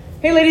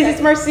Hey ladies, it's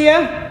Marcia.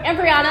 And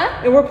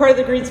Brianna. And we're part of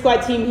the Green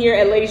Squad team here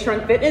at Lady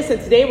Strong Fitness.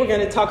 And today we're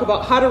going to talk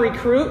about how to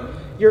recruit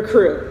your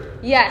crew.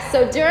 Yes,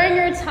 so during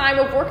your time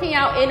of working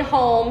out in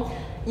home,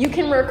 you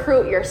can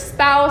recruit your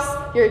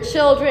spouse, your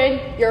children,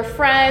 your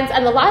friends,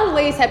 and a lot of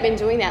ladies have been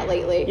doing that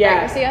lately. Yeah,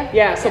 right, Marcia?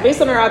 yeah. So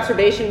based on our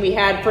observation, we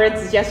had, for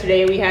instance,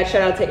 yesterday we had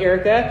shout out to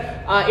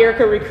Erica.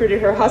 Erica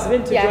recruited her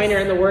husband to join her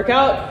in the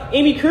workout.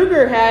 Amy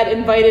Kruger had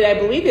invited, I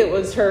believe it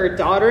was her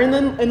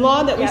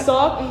daughter-in-law that we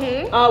saw.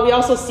 Mm-hmm. We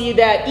also see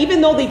that even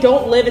though they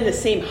don't live in the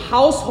same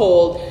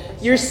household,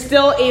 you're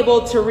still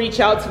able to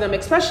reach out to them,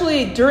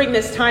 especially during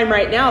this time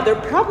right now. They're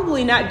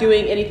probably not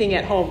doing anything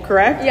at home,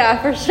 correct?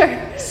 Yeah, for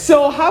sure.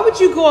 So how would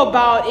you go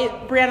about it,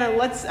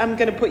 Brianna? I'm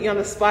going to put you on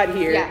the spot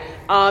here. Yeah.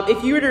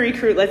 If you were to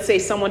recruit, let's say,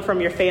 someone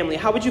from your family,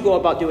 how would you go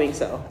about doing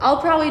so?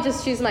 I'll probably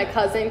just choose my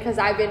cousin because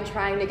I've been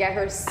trying to get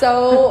her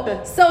so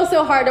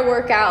hard to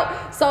work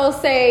out. So I'll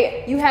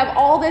say, you have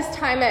all this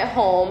time at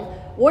home.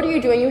 What are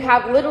you doing? You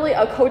have literally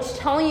a coach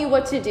telling you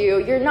what to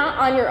do. You're not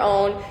on your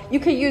own. You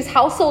could use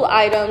household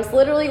items.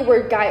 Literally,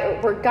 we're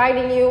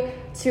guiding you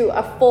to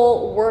a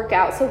full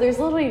workout. So there's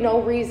literally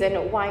no reason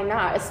why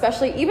not,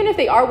 especially even if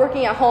they are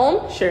working at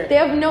home. Sure. They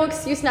have no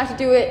excuse not to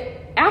do it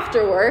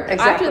after work,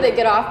 after they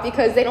get off,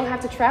 because they don't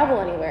have to travel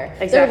anywhere.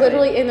 Exactly. They're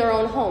literally in their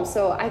own home.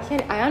 So I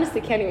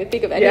honestly can't even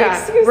think of any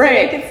excuse that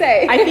they can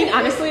say.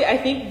 I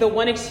think the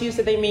one excuse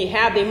that they may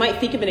have, they might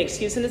think of an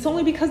excuse, and it's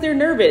only because they're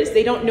nervous.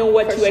 They don't know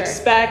what to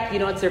expect. You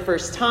know, it's their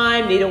first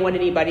time. They don't want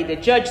anybody to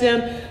judge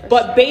them.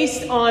 But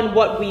based on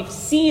what we've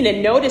seen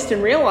and noticed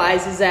and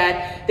realized is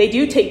that they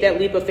do take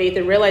that leap of faith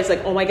and realize,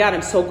 like, oh my God,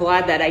 I'm so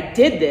glad that I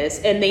did this.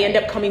 And they end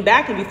up coming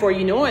back, and before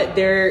you know it,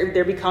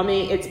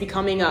 it's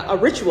becoming a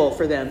ritual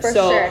for them.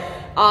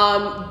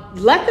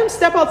 Let them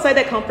step outside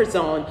that comfort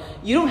zone.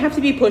 You don't have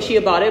to be pushy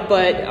about it,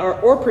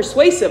 or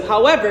persuasive.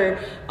 However,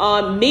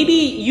 maybe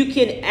you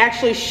can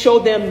actually show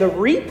them the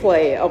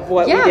replay of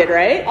what we did,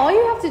 right? All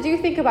you have to do,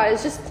 think about it,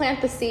 is just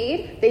plant the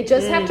seed. They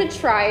just have to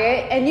try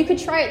it, and you could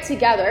try it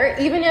together,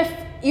 even if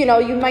you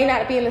might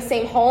not be in the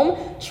same home.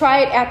 Try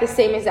it at the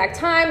same exact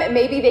time.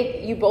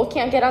 Maybe you both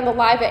can't get on the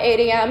live at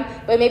 8 a.m.,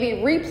 but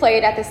maybe replay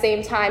it at the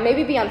same time.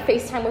 Maybe be on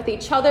FaceTime with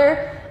each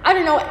other. I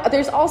don't know.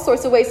 There's all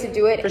sorts of ways to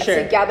do it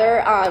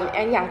together.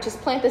 Just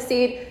plant the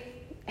seed.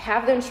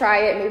 Have them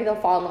try it. Maybe they'll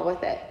fall in love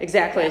with it.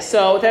 Exactly.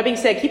 So with that being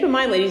said, keep in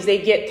mind, ladies, they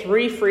get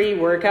 3 free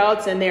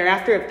workouts, and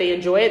thereafter, if they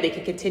enjoy it, they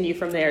can continue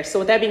from there. So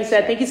with that being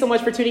said, thank you so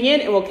much for tuning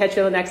in, and we'll catch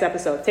you on the next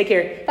episode. Take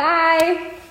care. Bye.